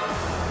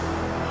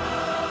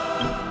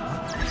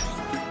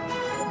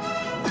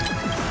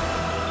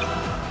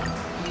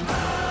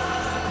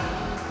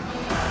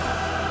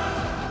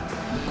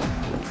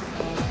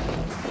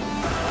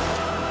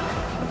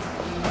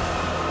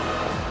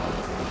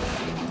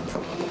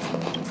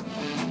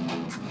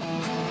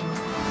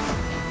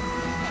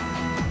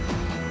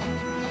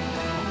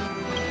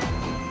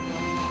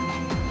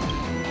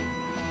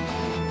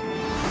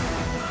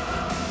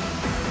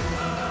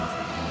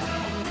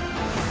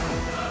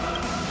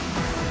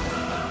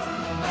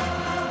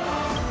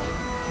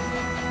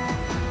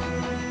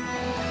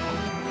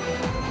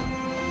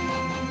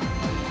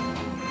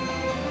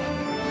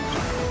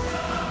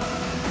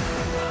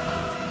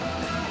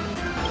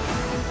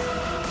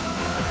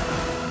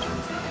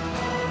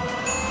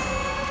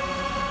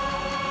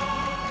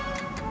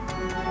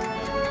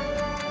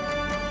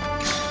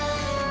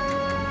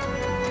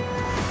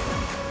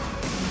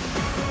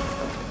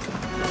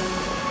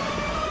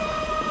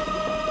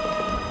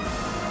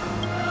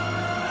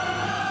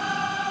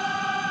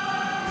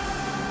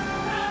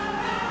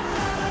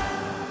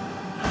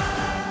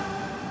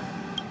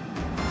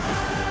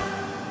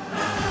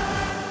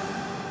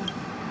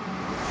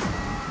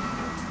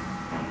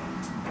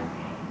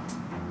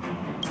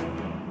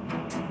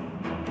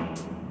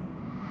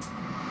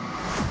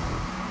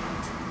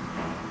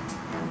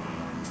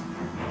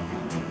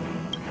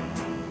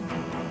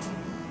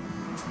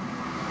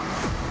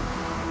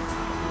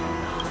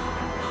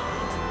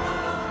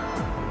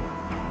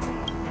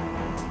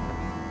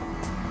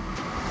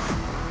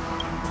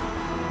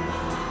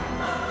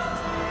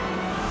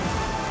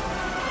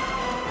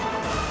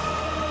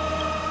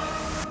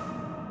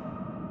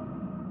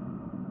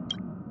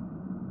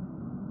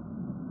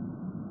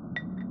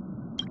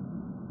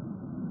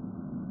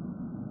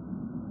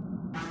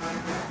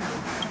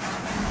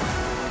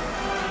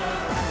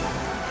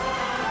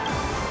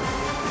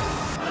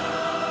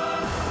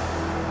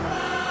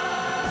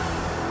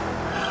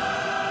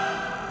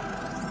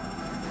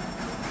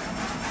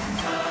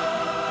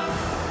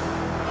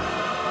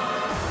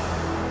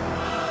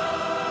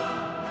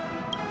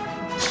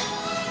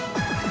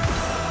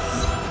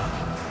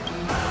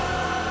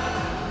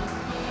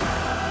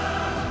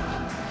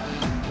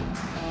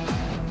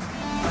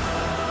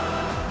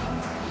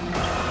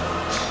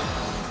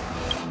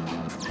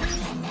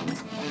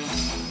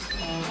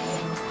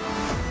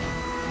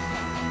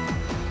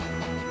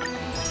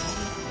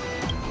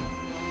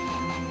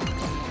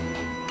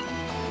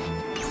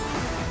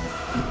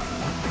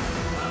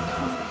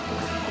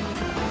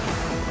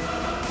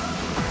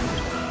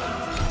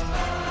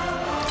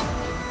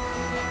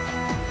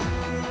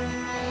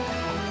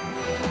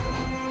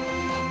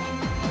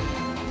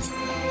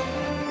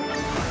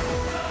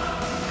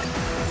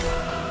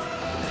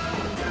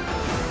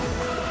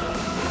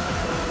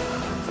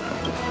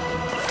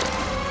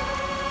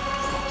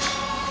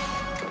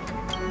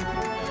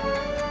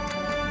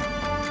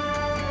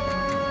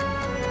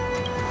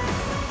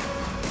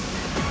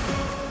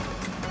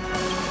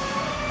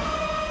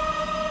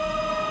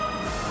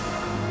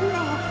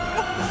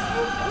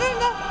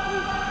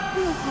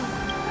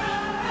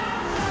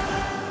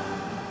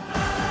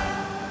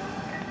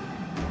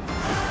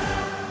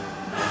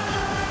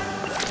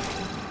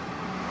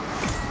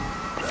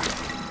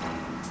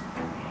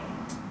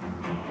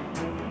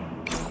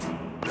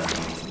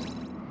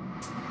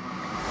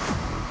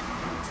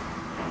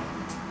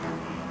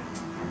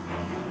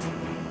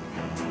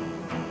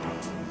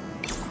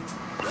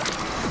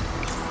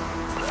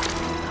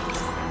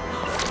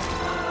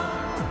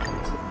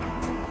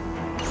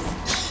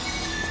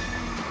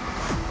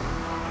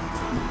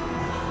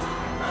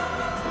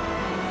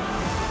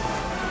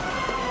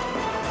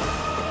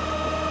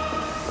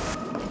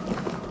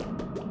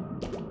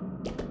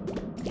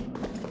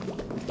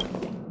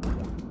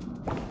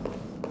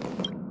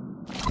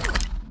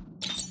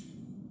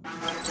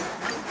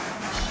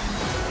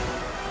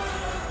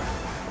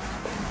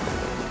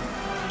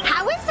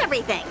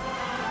everything.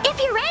 If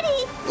you're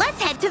ready,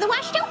 let's head to the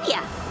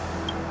Washtopia.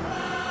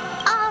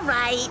 All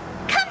right,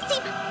 come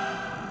see.